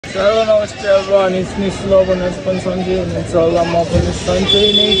Hello, namaste everyone. It's me Sulab and it's all I'm up on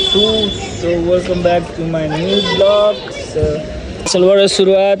so welcome back to my new vlog. Salwara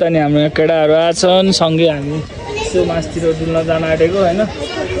सुरुवात अनि हाम्रो केटाहरु आछन् सँगै हामी यसो मास्तिर डुल्न जान आटेको हैन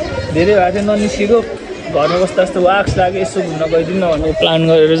धेरै भए थियो ननिस्केको घरमा बस्दा जस्तो वाक्स लाग्यो यसो घुम्न गइदिन न भन्ने प्लान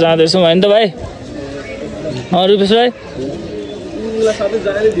गरेर जाँदैछौँ हैन त भाइ रुपेश भाइ उला सबै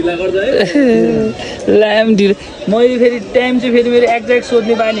जाने ढिला गर्छ है ल्याम ढिला मैले फेरि टाइम चाहिँ फेरि मेरो एक्ज्याक्ट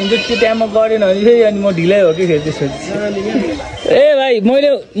सोध्ने बानी हुन्छ त्यो टाइममा गरेन भने फेरि अनि म ढिलै हो कि फेरि त्यसपछि ए भाइ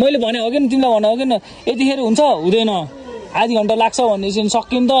मैले भने हो कि नि तिमीलाई भने हो कि न यतिखेर हुन्छ हुँदैन आधी घण्टा लाग्छ भनेपछि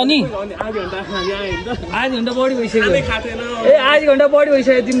सक्यो नि त अनि आधी घण्टा बढी भइसक्यो ए आधी घण्टा बढी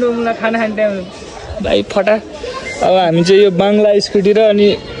भइसक्यो तिम्रो मलाई खाना खाने टाइम भाइ फटा अब हामी चाहिँ यो बाङ्ला स्कुटी र अनि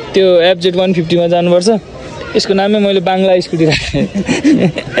त्यो एफजेड 150 मा जानुपर्छ यसको नामै मैले बाङ्ला स्कुटी राखेँ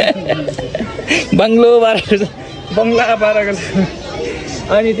बाङ्लो पाराको छ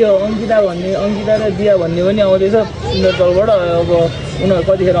अनि त्यो अङ्किता र दिया भन्ने पनि आउँदैछ उनीहरू तलबाट अब उनीहरू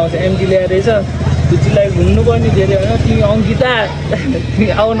कतिखेर आउँछ एमटी ल्याएरहेछ त्यो चिल्लाई घुम्नु पनि धेरै होइन तिमी अङ्किता तिमी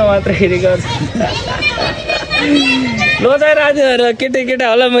आउन मात्र हेरेको लजाइरहेको थियो केटा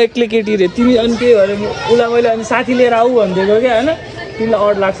होला म एक्लै केटी रे तिमी अनि त्यही भएर उसलाई मैले अनि साथी लिएर आऊ भनिदिएको क्या होइन तिमीलाई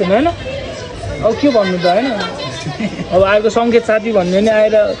अड लाग्छ होइन अब के भन्नु त होइन अब आएको सङ्केत साथी भन्ने नि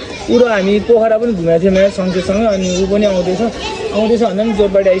आएर ऊ र हामी पोखरा पनि घुमेको थियौँ मेरो सङ्केतसँग अनि ऊ पनि आउँदैछ भन्दा पनि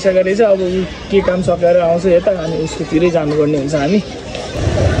जोरपाटी आइसकेको रहेछ अब ऊ के काम सकेर आउँछ यता अनि उसकोतिरै जानुपर्ने हुन्छ हामी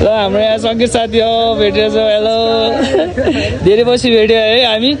ल हाम्रो यहाँ सङ्केत साथी हो भेटेछ हेलो धेरै पछि भेट्यो है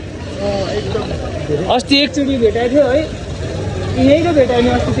हामी अस्ति एकचोटि भेटाएको थियो है यहीँ त भेटायो नि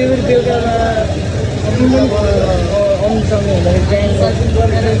अस्ति त्यो बेलुकामा अमितसँग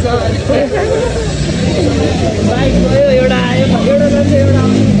बाइक गयो एउटा आयो एउटा जान्छ एउटा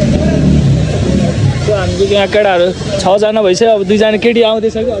त्यो हाम्रो यहाँ केटाहरू 6 जना भइसक्यो अब 2 जना केटी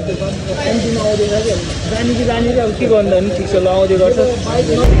आउँदैछ कि एमटीमा आउँदैछ कि जाने कि अब के गर्नु भने ठिक छ ल आउँदै गर्छ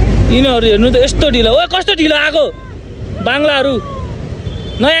यिनीहरू हेर्नु त यस्तो ढिलो ओ कस्तो ढिलो आएको बाङ्लाहरू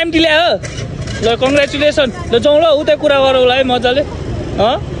नयाँ एमटी ल्यायो ल कङ्ग्रेचुलेसन ल जाउँ ल उतै कुरा गरौँ है मजाले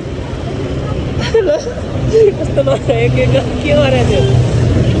ल कस्तो ल के गरेको थियो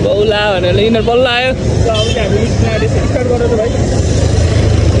बौला भनेर यिनीहरू बल्ल आयो हामी स्टार्ट गरेर भाइ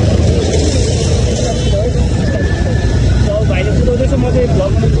भाइले कुदाउँदैछ म चाहिँ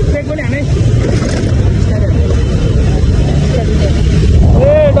भ्लग ब्रेक पनि हाने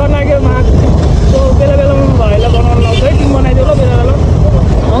ए डर लाग्यो बेला बेलामा भाइलाई बनाउनु लाउँछ है टिम बनाइदियो ल बेला बेला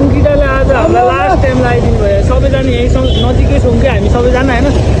अङ्किताले आज हामीलाई लास्ट टाइम लगाइदिनु भयो सबैजना यहीँ नजिकै छौँ कि हामी सबैजना होइन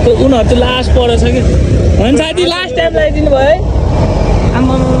त्यो उनीहरू चाहिँ लास्ट परेछ कि होइन साथी लास्ट टाइम लगाइदिनु भयो है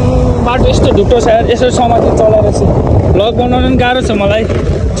आमा बाटो यस्तो ढुक्रो छ यार यसरी समाति चलाएर चाहिँ भ्लग बनाउनु पनि गाह्रो छ मलाई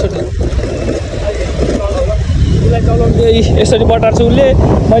उसलाई चलाउँदै यसरी बटार्छु उसले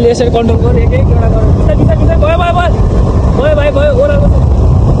मैले यसरी कन्ट्रोल गरेँ एक एउटा गरेँ भयो ओह्रालो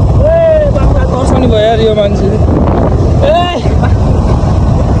ए बाबा तर्साउने भयो यार यो मान्छे ए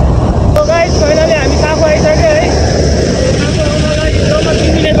गाइस फाइनली हामी ताको आइसक्यो है जम्मा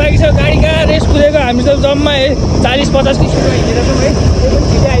 3 मिनट बाँकी छ गाडी कहाँ रेस्ट कुदेको हामी त जम्मा 40-50 कि स्पिडमा हिँडेर छौँ है त्यो पनि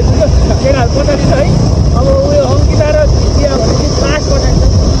छिटै आइपुग्यो केटाहरू पछाडि छ है अब उयो अङ्किता र दिया भनेपछि लास्ट पछाडि छ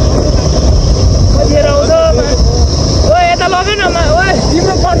कतिखेर आउँछ ओ यता लग्यो न ओ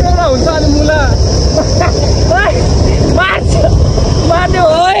तिम्रो कन्ट्रोलमा हुन्छ अनि मुला मार्यो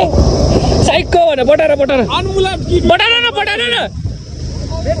है साइकको भने बटार न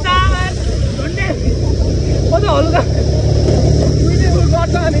हल्का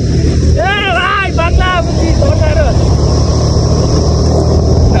गर्छ अनि ए भाइ बाङ्ला बुझी बटार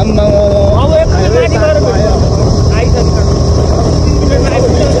अब एकचोटि माथि गएर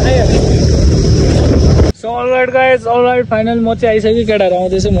so all right guys all right final म चाहिँ आइसकेँ केटाहरू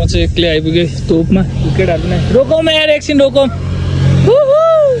आउँदैछ म चाहिँ एक्लै आइपुगेँ तोपमा केटाहरू पनि रोकौँ यार एकछिन रोकौँ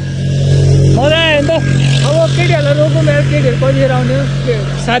मजा आयो नि त अब केटीहरूलाई रोकौँ यार केटीहरू कतिखेर आउने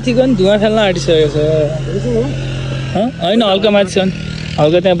साथीको पनि धुवा फाल्न आँटिसकेको छ होइन हल्का माथि छ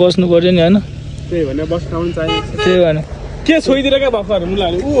हल्का त्यहाँ बस्नु पर्यो नि होइन त्यही भने बस ठाउँ चाहियो त्यही भने के छोइदिरहेको भर्खर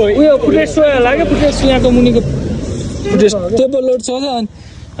मुलाले उयो फुटेज सोया लाग्यो फुटेज यहाँको मुनिको फुटेज टेबल लोड छ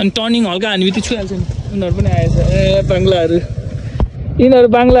अनि टर्निङ हल्का हानी बित्ति छुइहाल्छ नि उनीहरू पनि आएछ ए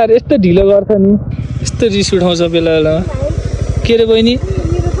बाङ्लाहरू यस्तो ढिलो गर्छ नि यस्तो रिस उठाउँछ बेला बेलामा के अरे बहिनी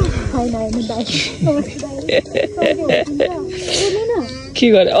के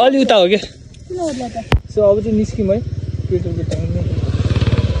गरे अलि उता हो क्या सो अब चाहिँ निस्क्यौँ है पेट्रोलको टाइम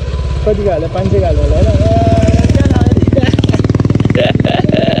कतिको हाल्यो 500 हाल्यो होला होइन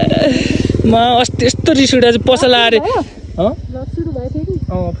म अस्ति यस्तो रिस उठा चाहिँ पसल आएर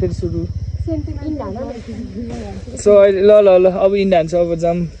फेरि सुरु सो अहिले ल ल ल अब इन्डिया हान्छ अब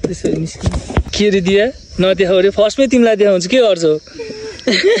जाम त्यसरी निस्किनु के रे दिया नदेखाऊ अरे फर्स्टमै तिमीलाई देखाउँछु के गर्छौ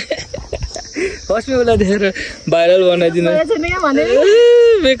फर्स्टमै उसलाई देखेर भाइरल बनाइदिनु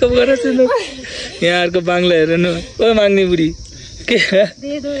मेकअप गरेर चाहिँ यहाँहरूको बाङ्ला हेर न ओ माग्ने बुढी के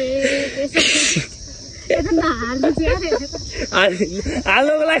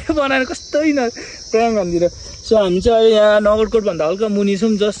हाल्नुको लागि बनाएर कस्तो प्रेम भन्दिएर सो हामी चाहिँ अहिले यहाँ नगरकोटभन्दा हल्का मुनि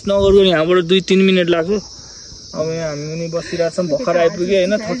छौँ जस्ट नगरकोट यहाँबाट 2-3 मिनट लाग्यो अब यहाँ हामी मुनि बसिरहेको छौँ भर्खर आइपुग्यो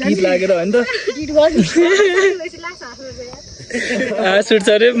होइन थकित लागेर होइन त सुट्छ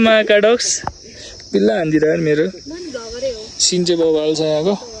अरे माका डक्स पिल्ला हानिदिएर मेरो सिन्चे बाउ छ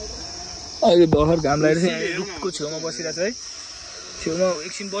यहाँको अहिले भर्खर घाम लागेर यहाँ रुखको छेउमा बसिरहेको छ है छेउमा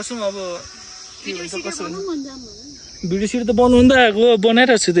एकछिन बसौँ अब के हुन्छ कसो भिडियो सिडियो त बनाउनु त आएको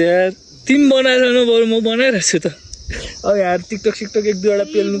बनाइरहेको छु त यार तिमी बनाएर बरु म बनाइरहेको छु त अब यहाँ टिकटक सिकटक 1-2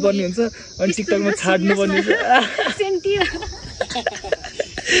 पेल्नु पर्ने हुन्छ अनि टिकटकमा छाड्नु पर्ने हुन्छ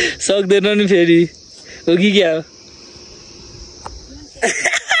सक्दैन नि फेरि हो कि क्या हो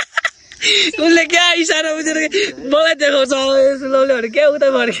उसले क्या इसारा बुझेर मलाई देखाउँछ लौले क्या उता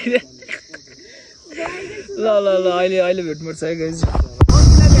फर्किने ल ल ल अहिले भेटमुट छ है गाइज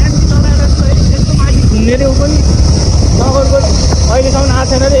घुम्ने ऊ पनि नगरकोट अहिलेसम्म आएको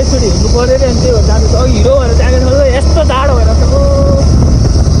छैन र एकचोटि हिँड्नु पऱ्यो अरे अनि त्यही भएर जाँदैछ अब हिरो भएर जाँदैछ यस्तो जाडो भएर त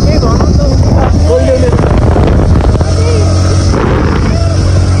केही भनौँ त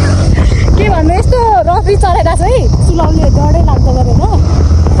के भन्नु यस्तो रफी चलाइरहेको छ है सुलाउले डरै लाग्दो गरेर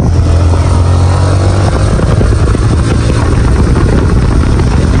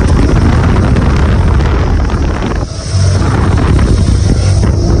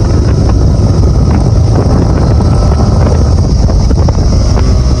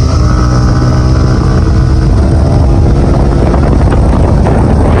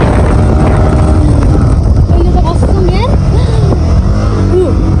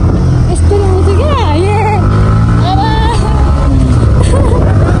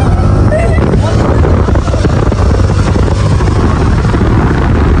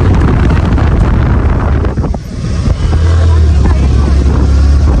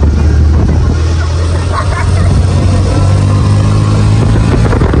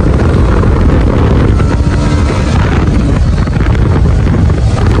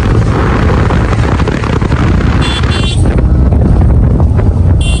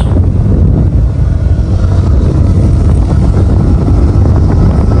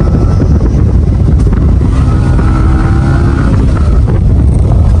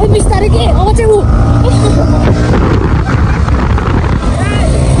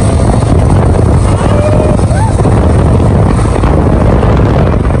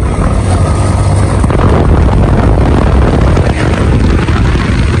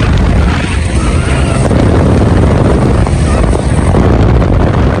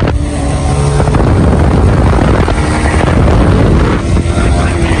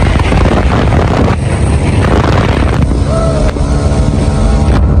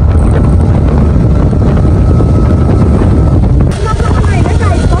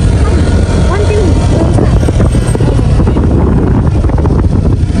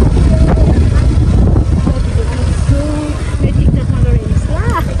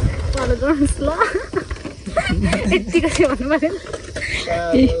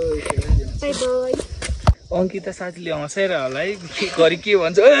अंकिता साथीले हँसाएर होला है के गरी के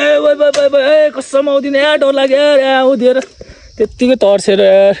भन्छ ए कसम आउँदिन यार डर लाग्यो यार आउँदिएर त्यत्तिकै तर्सेर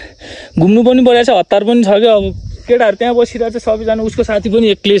यार घुम्नु पनि परेको छ हतार पनि छ क्या अब केटाहरू त्यहाँ बसिरहेको छ सबैजना उसको साथी पनि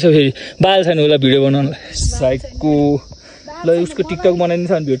एक्लै छ फेरि बाल छैन उसलाई भिडियो बनाउनलाई साइडको ल उसको टिकटक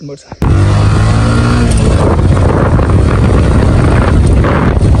बनाइदिन्छ अनि भेट्नुपर्छ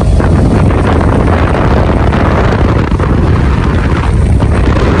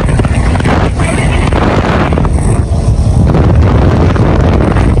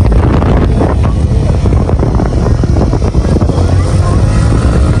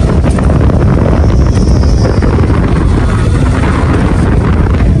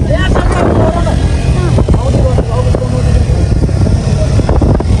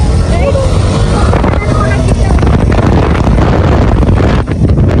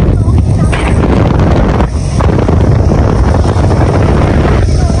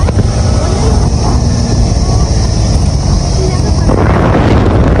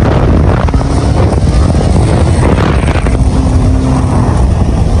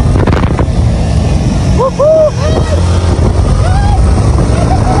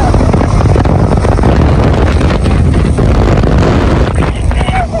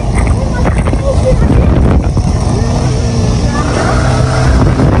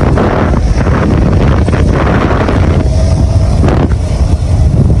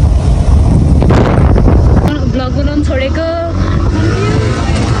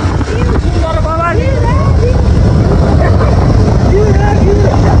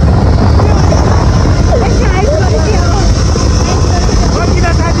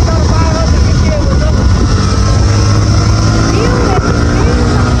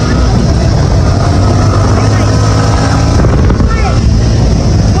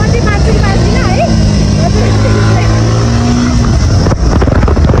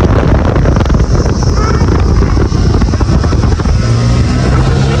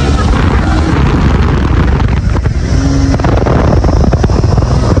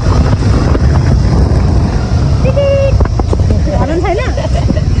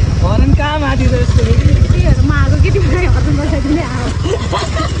म आएको के तिमीलाई हजुर बसाइदिने आयो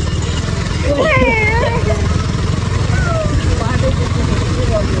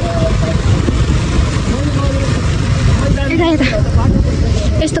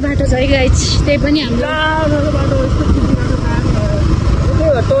यस्तो बाटो छ है गाइज त्यही पनि हाम्रो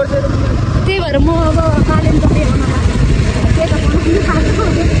त्यही भएर म अब कालिम्पोङ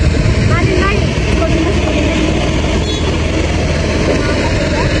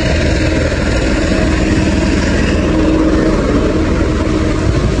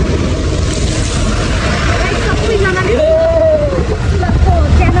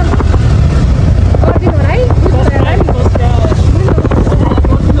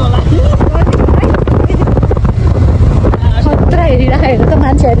हेरिराखेको त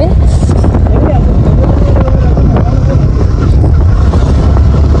मान्छेहरूले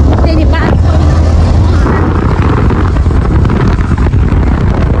त्यही पार्क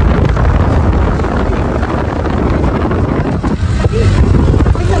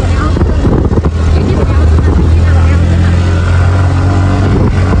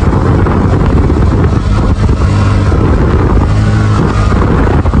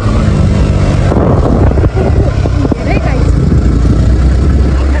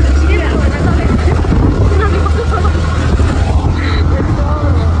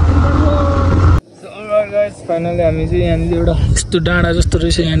फाइनली हामी चाहिँ यहाँनिर एउटा यस्तो डाँडा जस्तो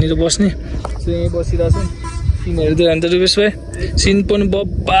रहेछ यहाँनिर बस्ने यहीँ बसिरहेछौँ सिन हेर्दै अन्त रुपेश भाइ सिन पनि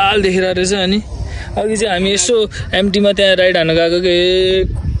बब्बाल देखिरहेको रहेछ अनि अघि चाहिँ हामी यसो एमटीमा त्यहाँ राइड हान्न गएको कि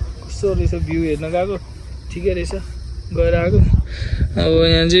कस्तो रहेछ भ्यू हेर्न गएको ठिकै रहेछ गएर आएको अब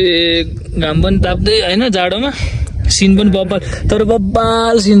यहाँ चाहिँ घाम पनि ताप्दै होइन जाडोमा सिन पनि बब्बाल तर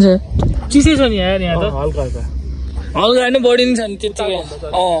बब्बाल सिन छ चिसै छ नि यहाँ त हल्का हल्का हल्का होइन बढी नि छ नि त्यतिकै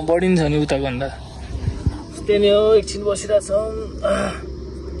बढी नि छ नि उता भन्दा त्यही हो एकछिन बसिरहेछौँ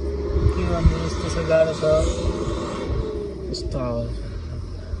के गर्ने यस्तो छ गाह्रो छ यस्तो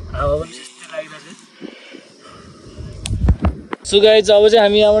हावा पनि त्यस्तै लागिरहेको छ सो गाइज अब चाहिँ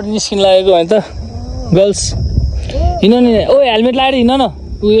हामी यहाँबाट निस्किन लागेको होइन त गर्ल्स हिँड नि ओ हेलमेट लगाएर हिँड न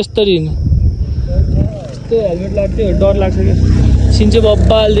ऊ यस्तरी हिँड्नु यस्तो हेलमेट लगाएको थियो डर लाग्छ कि सिन चाहिँ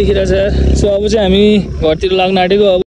बब्बाल देखिरहेछ सो अब चाहिँ हामी घरतिर लाग्न आँटेको अब